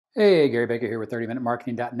Hey, Gary Baker here with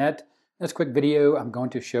 30minutemarketing.net. In this quick video, I'm going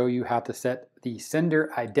to show you how to set the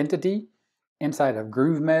sender identity inside of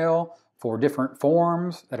GrooveMail for different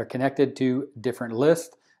forms that are connected to different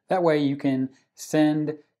lists. That way you can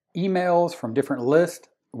send emails from different lists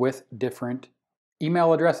with different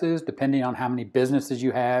email addresses depending on how many businesses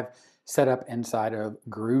you have set up inside of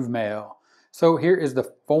GrooveMail. So here is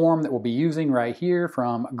the form that we'll be using right here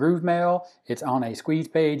from GrooveMail. It's on a squeeze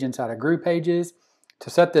page inside of GroovePages. To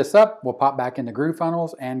set this up, we'll pop back into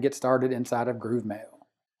GrooveFunnels and get started inside of GrooveMail.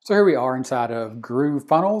 So here we are inside of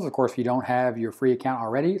GrooveFunnels. Of course, if you don't have your free account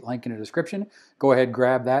already, link in the description, go ahead,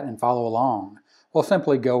 grab that and follow along. We'll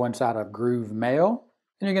simply go inside of GrooveMail,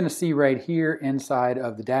 and you're going to see right here inside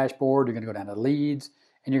of the dashboard, you're going to go down to leads,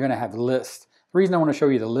 and you're going to have lists. The reason I want to show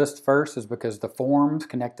you the list first is because the forms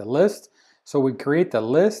connect the list. So we create the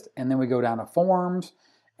list, and then we go down to forms.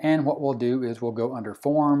 And what we'll do is we'll go under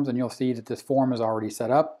forms, and you'll see that this form is already set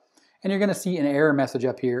up. And you're going to see an error message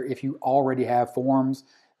up here if you already have forms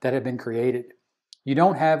that have been created. You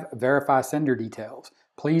don't have verify sender details.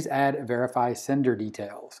 Please add verify sender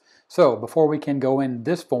details. So before we can go in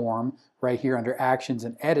this form right here under actions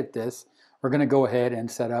and edit this, we're going to go ahead and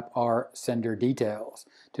set up our sender details.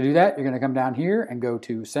 To do that, you're going to come down here and go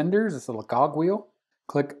to senders, this little cogwheel.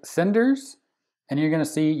 Click senders. And you're going to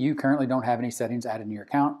see you currently don't have any settings added in your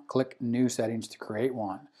account. Click New Settings to create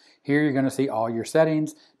one. Here you're going to see all your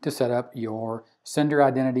settings to set up your sender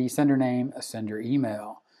identity, sender name, sender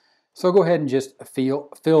email. So go ahead and just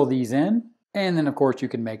fill these in. And then of course you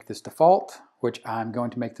can make this default, which I'm going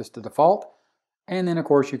to make this the default. And then of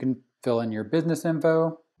course you can fill in your business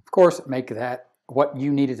info. Of course, make that what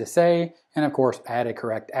you needed to say. And of course, add a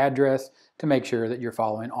correct address to make sure that you're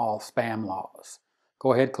following all spam laws.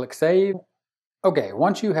 Go ahead, click Save. Okay,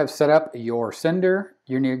 once you have set up your sender,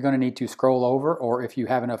 you're going to need to scroll over, or if you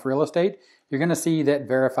have enough real estate, you're going to see that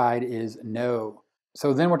verified is no.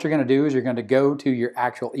 So then what you're going to do is you're going to go to your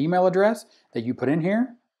actual email address that you put in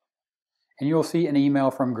here, and you'll see an email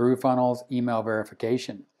from GrooveFunnels email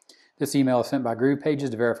verification. This email is sent by GroovePages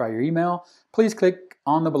to verify your email. Please click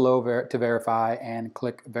on the below to verify and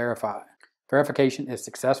click verify. Verification is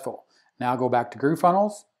successful. Now go back to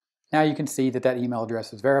GrooveFunnels. Now you can see that that email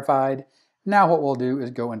address is verified. Now what we'll do is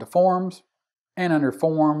go into forms, and under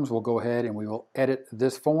forms we'll go ahead and we will edit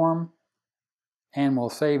this form, and we'll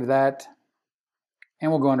save that, and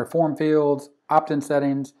we'll go under form fields, opt-in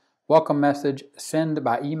settings, welcome message, send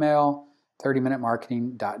by email,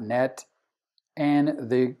 30minutemarketing.net, and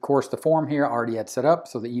of course the form here I already had set up,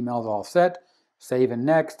 so the email is all set. Save and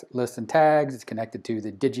next, list and tags, it's connected to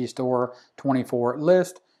the Digistore 24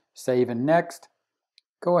 list, save and next.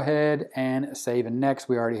 Go ahead and save and next.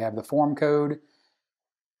 We already have the form code.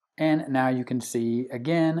 And now you can see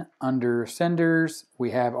again under senders,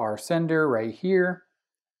 we have our sender right here.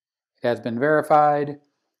 It has been verified.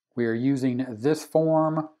 We are using this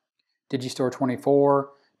form, Digistore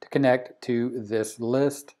 24, to connect to this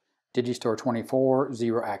list, Digistore 24,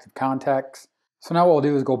 0 active contacts. So now what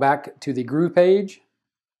we'll do is go back to the Groove page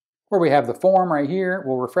where we have the form right here.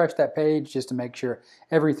 We'll refresh that page just to make sure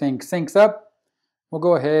everything syncs up. We'll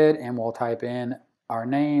go ahead and we'll type in our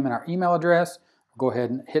name and our email address. We'll go ahead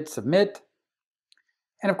and hit submit.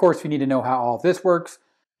 And of course, if you need to know how all of this works,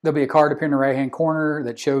 there'll be a card up here in the right-hand corner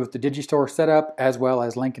that shows the Digistore setup, as well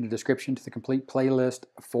as link in the description to the complete playlist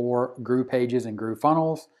for GroovePages and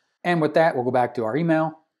GrooveFunnels. And with that, we'll go back to our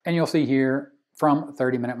email, and you'll see here from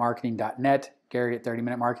 30minutemarketing.net, Gary at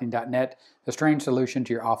 30minutemarketing.net, the strange solution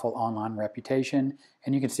to your awful online reputation.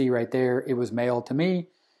 And you can see right there, it was mailed to me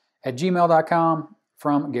at gmail.com.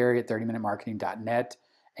 from Gary at 30minutemarketing.net,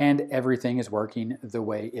 and everything is working the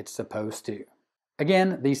way it's supposed to.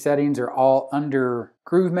 Again, these settings are all under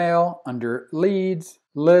GrooveMail, under leads,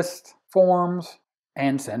 list, forms,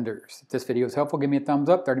 and senders. If this video is helpful, give me a thumbs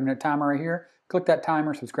up, 30-minute timer right here. Click that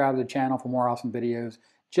timer, subscribe to the channel for more awesome videos,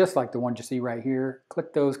 just like the ones you see right here.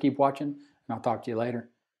 Click those, keep watching, and I'll talk to you later.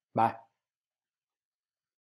 Bye.